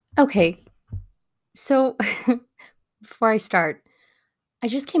Okay, so before I start, I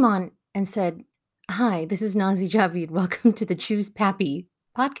just came on and said, "Hi, this is Nazi Javid. Welcome to the Choose Pappy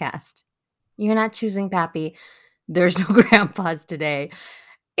podcast." You're not choosing Pappy. There's no grandpas today.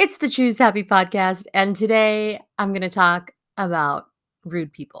 It's the Choose Happy podcast, and today I'm going to talk about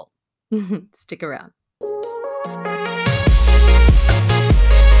rude people. Stick around.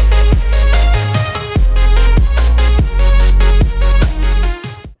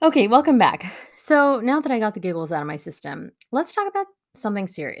 Okay, welcome back. So now that I got the giggles out of my system, let's talk about something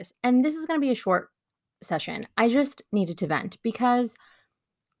serious. And this is going to be a short session. I just needed to vent because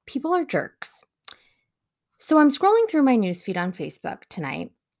people are jerks. So I'm scrolling through my newsfeed on Facebook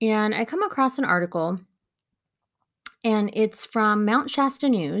tonight and I come across an article and it's from Mount Shasta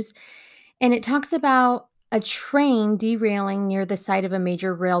News and it talks about a train derailing near the site of a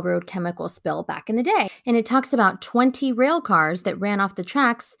major railroad chemical spill back in the day. And it talks about 20 rail cars that ran off the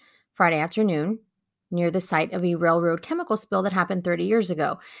tracks Friday afternoon near the site of a railroad chemical spill that happened 30 years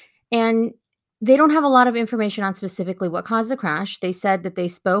ago. And they don't have a lot of information on specifically what caused the crash. They said that they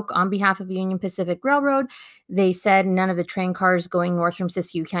spoke on behalf of Union Pacific Railroad. They said none of the train cars going north from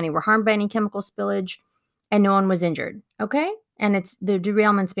Siskiyou County were harmed by any chemical spillage and no one was injured. Okay? And it's the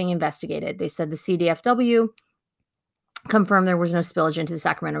derailment's being investigated. They said the CDFW confirmed there was no spillage into the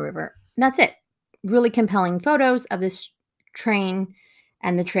Sacramento River. And that's it. Really compelling photos of this train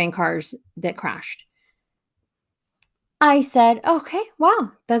and the train cars that crashed. I said, okay,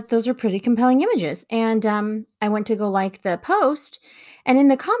 wow, those are pretty compelling images. And I went to go like the post, and in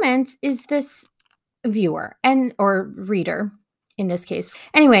the comments is this viewer or reader in this case.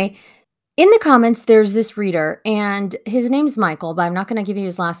 Anyway, in the comments, there's this reader, and his name's Michael, but I'm not going to give you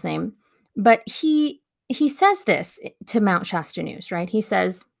his last name. But he says this to Mount Shasta News, right? He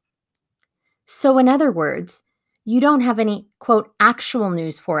says, "So in other words, you don't have any, quote, actual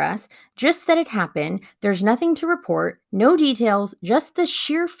news for us, just that it happened. There's nothing to report, no details, just the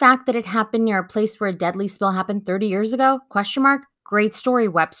sheer fact that it happened near a place where a deadly spill happened 30 years ago? Question mark. Great story,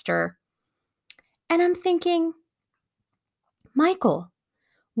 Webster." And I'm thinking, Michael,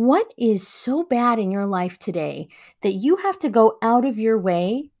 what is so bad in your life today that you have to go out of your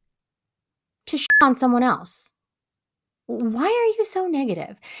way to shit on someone else? Why are you so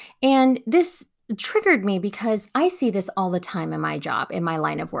negative? And this triggered me because I see this all the time in my job, in my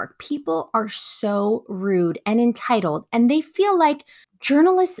line of work. People are so rude and entitled, and they feel like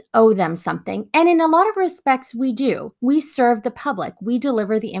journalists owe them something. And in a lot of respects, we do. We serve the public, we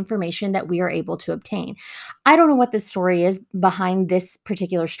deliver the information that we are able to obtain. I don't know what the story is behind this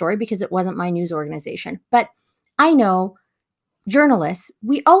particular story because it wasn't my news organization, but I know journalists,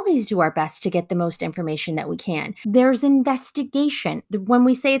 we always do our best to get the most information that we can. There's investigation. When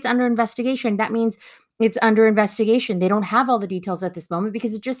we say it's under investigation, that means it's under investigation. They don't have all the details at this moment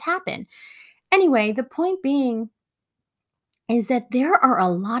because it just happened. Anyway, the point being is that there are a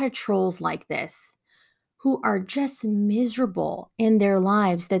lot of trolls like this who are just miserable in their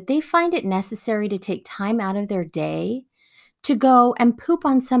lives that they find it necessary to take time out of their day to go and poop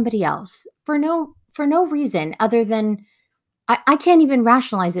on somebody else for no reason other than I can't even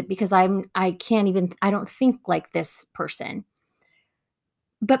rationalize it because I don't think like this person.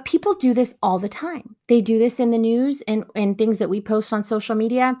 But people do this all the time. They do this in the news and things that we post on social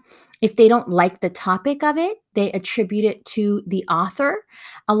media. If they don't like the topic of it, they attribute it to the author.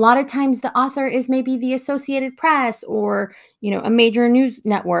 A lot of times the author is maybe the Associated Press or, a major news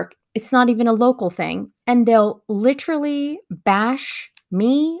network. It's not even a local thing. And they'll literally bash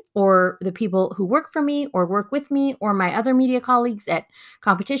me or the people who work for me or work with me or my other media colleagues at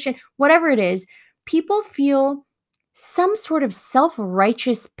competition, whatever it is. People feel some sort of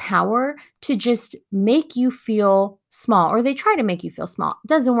self-righteous power to just make you feel small, or they try to make you feel small. It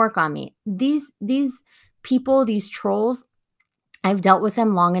doesn't work on me. These people, these trolls, I've dealt with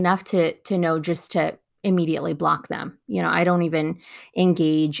them long enough to know just to immediately block them. I don't even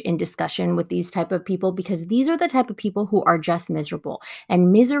engage in discussion with these type of people because these are the type of people who are just miserable,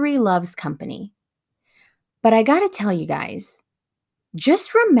 and misery loves company. But I got to tell you guys,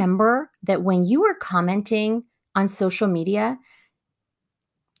 just remember that when you are commenting on social media,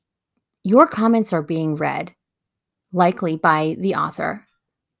 your comments are being read, likely by the author.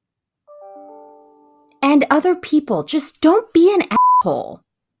 And other people, just don't be an asshole.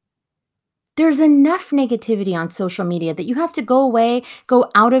 There's enough negativity on social media that you have to go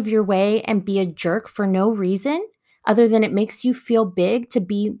out of your way and be a jerk for no reason other than it makes you feel big to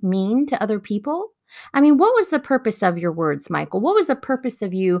be mean to other people. I mean, what was the purpose of your words, Michael? What was the purpose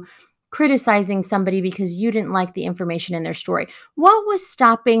of you criticizing somebody because you didn't like the information in their story? What was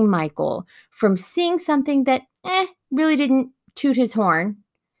stopping Michael from seeing something that really didn't toot his horn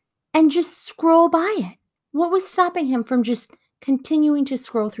and just scroll by it. What was stopping him from just continuing to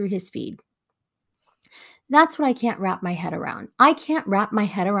scroll through his feed? That's what I can't wrap my head around. I can't wrap my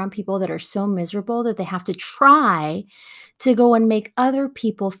head around people that are so miserable that they have to try to go and make other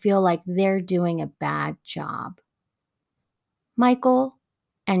people feel like they're doing a bad job. Michael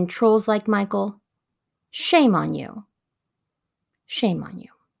and trolls like Michael, shame on you. Shame on you.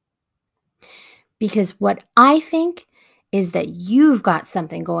 Because what I think is that you've got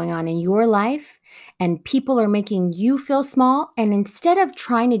something going on in your life and people are making you feel small. And instead of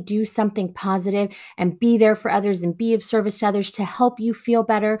trying to do something positive and be there for others and be of service to others to help you feel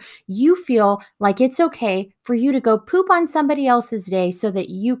better, you feel like it's okay for you to go poop on somebody else's day so that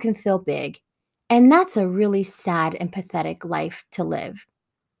you can feel big. And that's a really sad and pathetic life to live.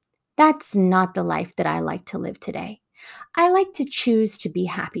 That's not the life that I like to live today. I like to choose to be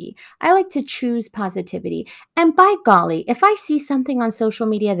happy. I like to choose positivity. And by golly, if I see something on social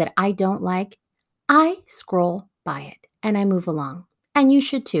media that I don't like, I scroll by it and I move along. And you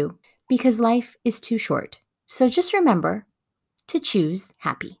should too, because life is too short. So just remember to choose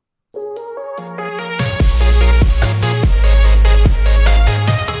happy.